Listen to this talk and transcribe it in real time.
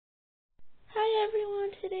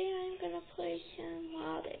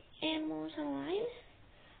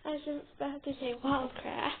to say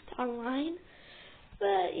wildcraft online.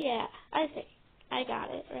 But yeah, I think I got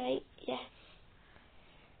it right. Yes.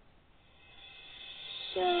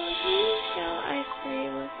 So who shall I play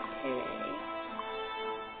with today?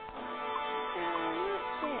 Not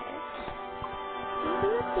yet. I'm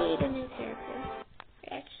gonna create a new character.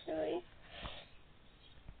 Actually,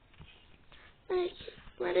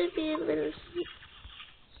 let it be a little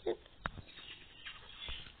sip.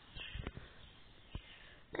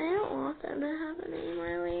 I don't want them to have a name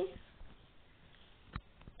really.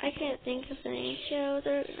 I can't think of the name, so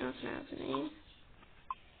there else has a name.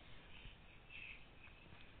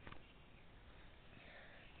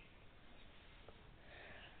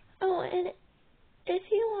 Oh, and if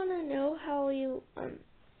you want to know how you,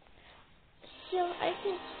 so I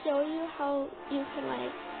can show you how you can,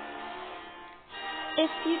 like,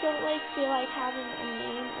 if you don't, like, feel like having a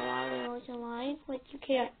name a lot of animals online, like, you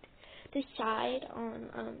can't decide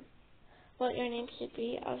on, what your name should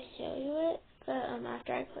be, I'll show you it, but,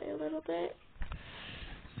 after I play a little bit.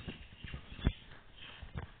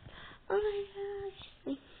 Oh my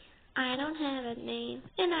gosh. I don't have a name,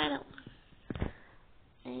 and I don't have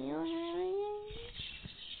a name.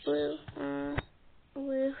 Blue,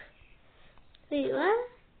 blue. Wait, what?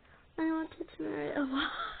 I wanted to marry a wasp.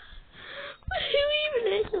 Who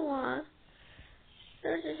even is a wasp?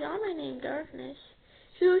 There's a zombie named Darkness.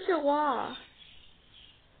 Who's a wasp?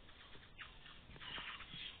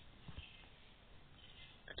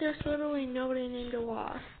 There's literally nobody named a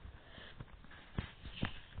wasp.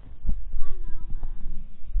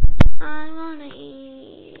 I wanna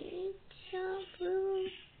eat some blue.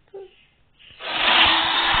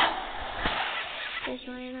 This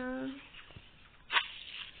one,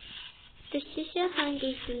 this is a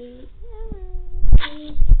hungry food.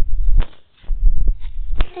 I'm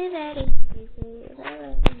very hungry food.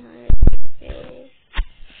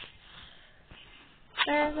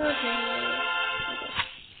 That's okay.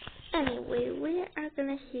 Anyway, we are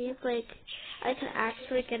gonna see if, like, I can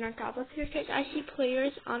actually get on top of here, because I see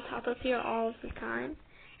players on top of here all of the time,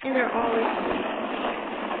 and they're always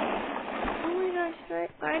oh my gosh,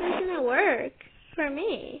 why doesn't it work for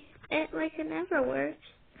me? It never works.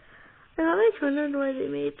 I always wondered why they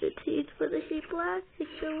made the teeth for the sheep black.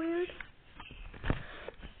 It's so weird.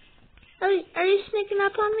 Are you sneaking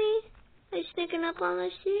up on me? Are you sneaking up on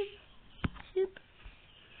this sheep?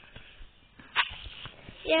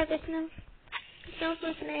 Yeah, there's no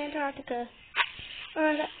place in Antarctica.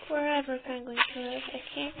 Or wherever penguins live. I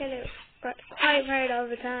can't get it quite right all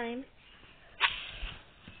the time.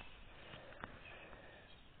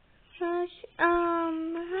 Gosh,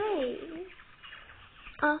 hi.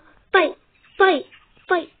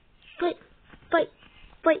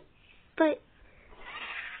 Bite.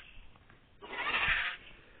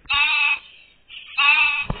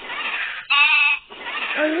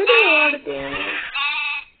 Oh, you're doing a lot of damage.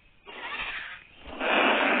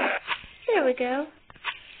 There we go.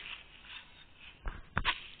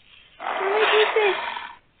 How did you fish?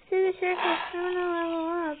 See the circle? I don't know, level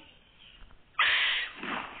up.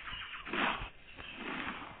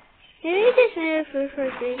 Maybe I just made a food for a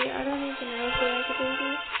baby. I don't even know if I like a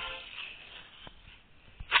baby.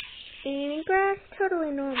 Eating grass?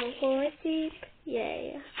 Totally normal for a sheep. Yay.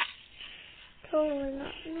 Totally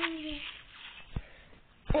not normal.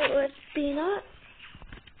 It would be not.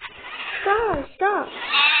 Stop.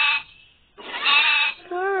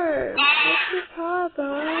 Scar, what's your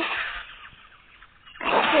problem?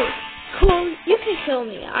 Okay, cool. You can kill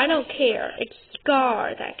me. I don't care. It's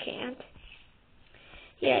Scar that can't.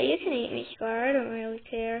 Yeah, you can eat me, Scar. I don't really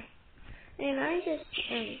care. And I just,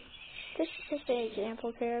 this is just an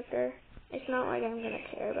example character. It's not like I'm gonna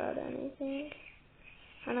care about anything.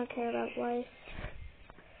 I don't care about life.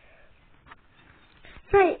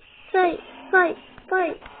 Fight!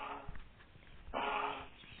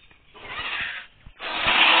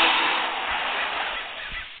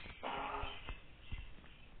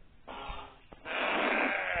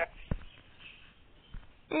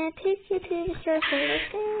 And it takes you to the circle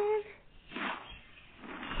again.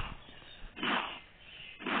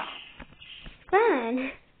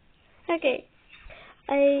 Fun! Okay.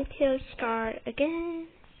 I killed Scar again.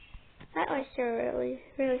 That was so really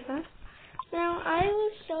fun. Now, I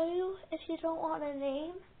will show you, if you don't want a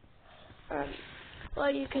name,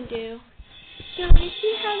 what you can do. So, you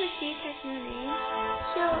see how the sheep has no name?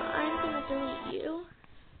 So, I'm going to delete you.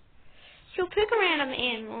 So, pick a random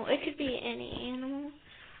animal. It could be any animal.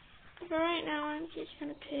 For right now, I'm just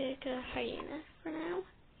going to pick a hyena for now.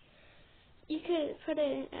 You could put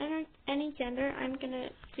it in any gender. I'm going to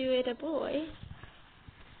do it a boy.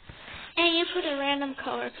 And you put a random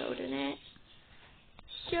color code in it.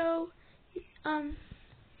 So,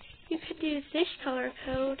 you could do this color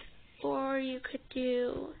code, or you could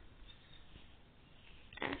do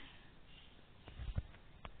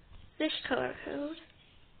this color code.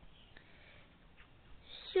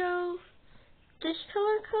 So this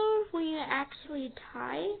color code, when you actually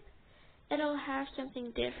type, it'll have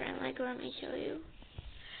something different. Like, let me show you.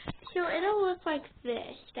 So it'll look like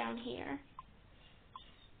this down here.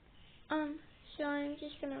 So I'm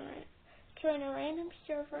just gonna join a random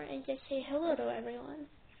server and just say hello to everyone.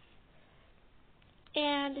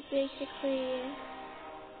 And basically,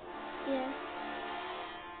 yeah.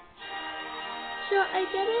 So I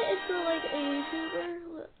get it if you're like a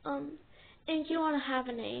YouTuber, and you want to have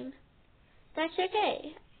a name. That's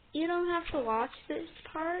okay. You don't have to watch this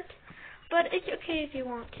part, but it's okay if you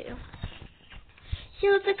want to.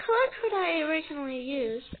 So the color code I originally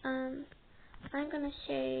used, I'm gonna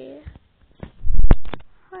say,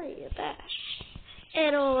 hi, back.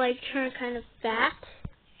 It'll like turn kind of back.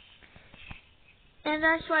 And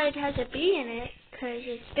that's why it has a B in it, because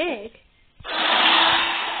it's big.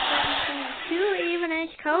 2 even is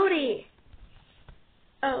Cody.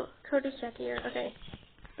 Oh, Cody's up here. Okay.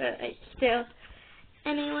 But still.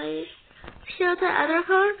 Anyways. So the other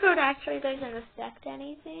color code actually doesn't affect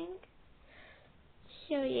anything.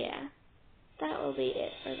 So yeah. That will be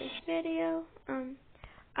it for this video.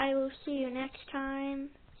 I will see you next time.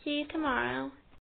 See you tomorrow.